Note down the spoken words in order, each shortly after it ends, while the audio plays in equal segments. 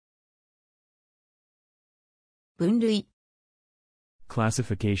分類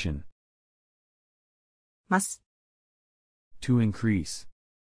classification, ます to increase,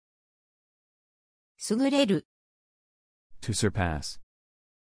 優れる to surpass,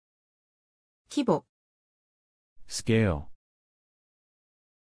 規模 scale,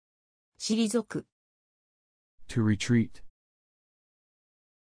 退く to retreat,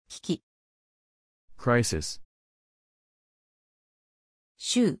 危機 crisis,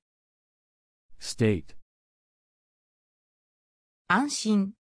 州 state, 安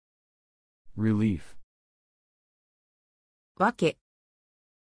心 relief, わけ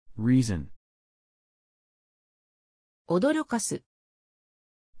reason, 驚かす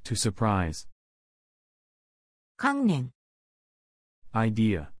to surprise, 観念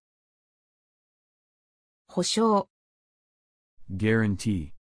idea, 保証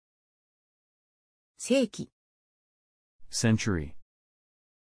guarantee, 世紀 century,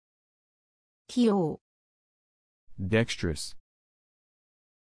 器用 dexterous,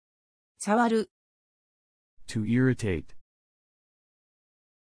 触る to irritate,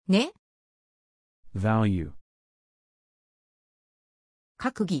 ね value,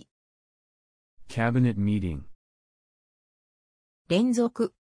 閣議 cabinet meeting, 連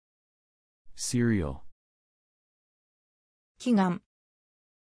続 serial, 祈願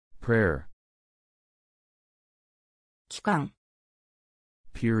prayer, 期間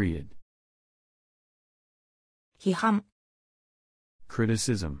period, 批判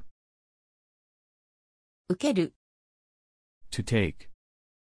criticism, 受ける to take,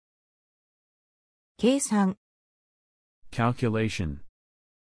 計算 calculation,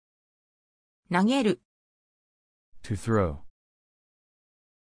 投げる to throw,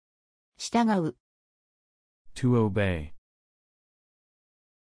 従う to obey,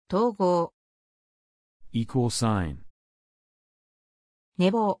 統合 equal sign, 寝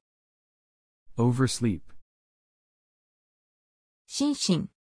坊 oversleep, 心身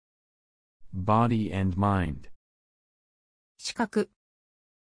body and mind, 視覚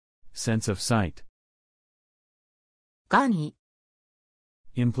sense of sight, 願意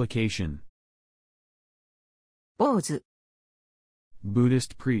implication, 坊主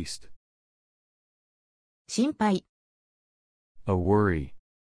Buddhist priest, 心配 a worry,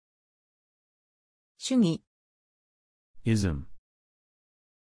 主義 ism,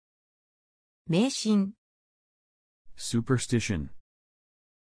 迷信 superstition,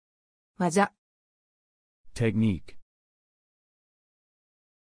 技 technique,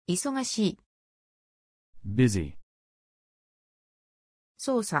 忙しい busy,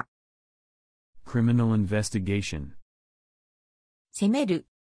 捜査 criminal investigation, 攻める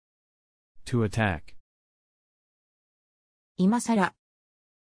to attack, 今さら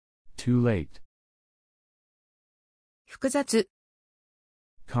too late, 複雑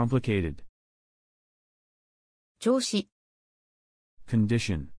complicated, 調子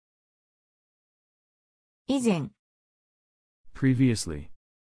condition, 以前 previously,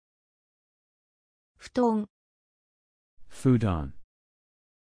 布団 futon,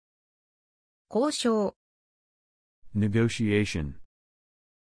 交渉 negotiation,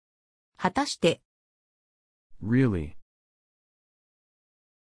 果たして really,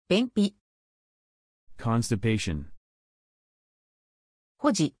 便秘 constipation,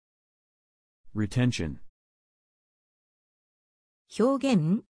 保持 retention, 表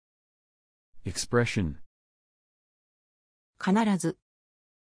現 expression, 必ず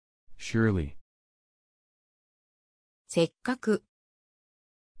surely, せっかく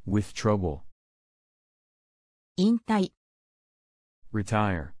with trouble, 引退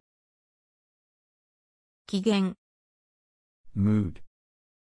retire, 機嫌 mood,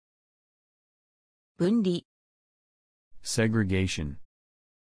 分離 segregation,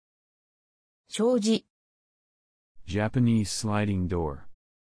 生じ Japanese sliding door,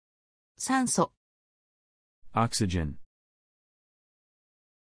 酸素 oxygen,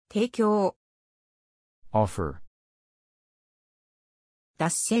 提供 offer, 脱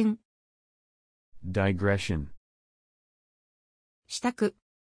線 digression, 支度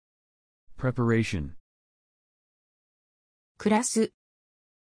preparation, 暮らす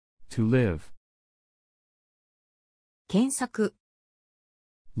to live, 検索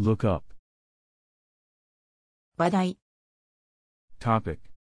look up, 話題 topic,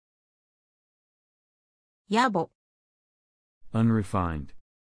 野暮 unrefined,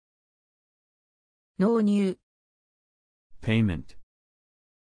 納入 payment,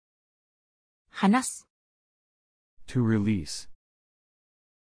 話す to release,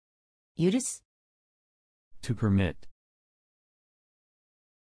 許す to permit,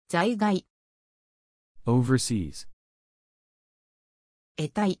 在外 overseas, 得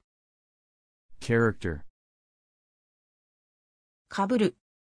体 character, かぶる、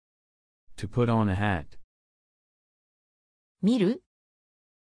 To put on a hat. 見る、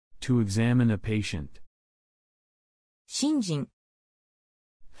 To examine a patient. 信心、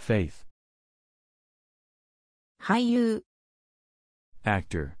 Faith. 俳優、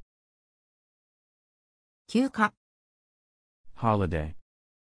 Actor. 休暇、 Holiday.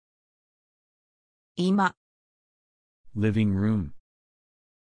 今、 Living room.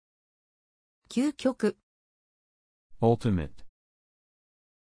 究極、 Ultimate.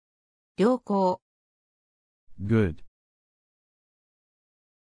 良好、 Good.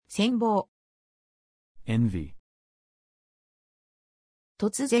 羨望、 Envy. 突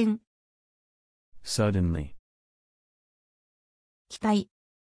然、 Suddenly. 期待、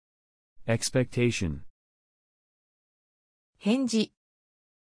 Expectation. 返事、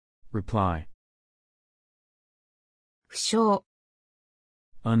 Reply. 不詳、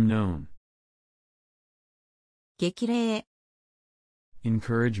 Unknown. 激励、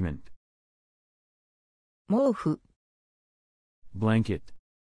 Encouragement. 毛布、 Blanket.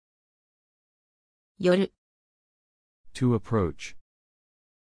 夜、 To approach.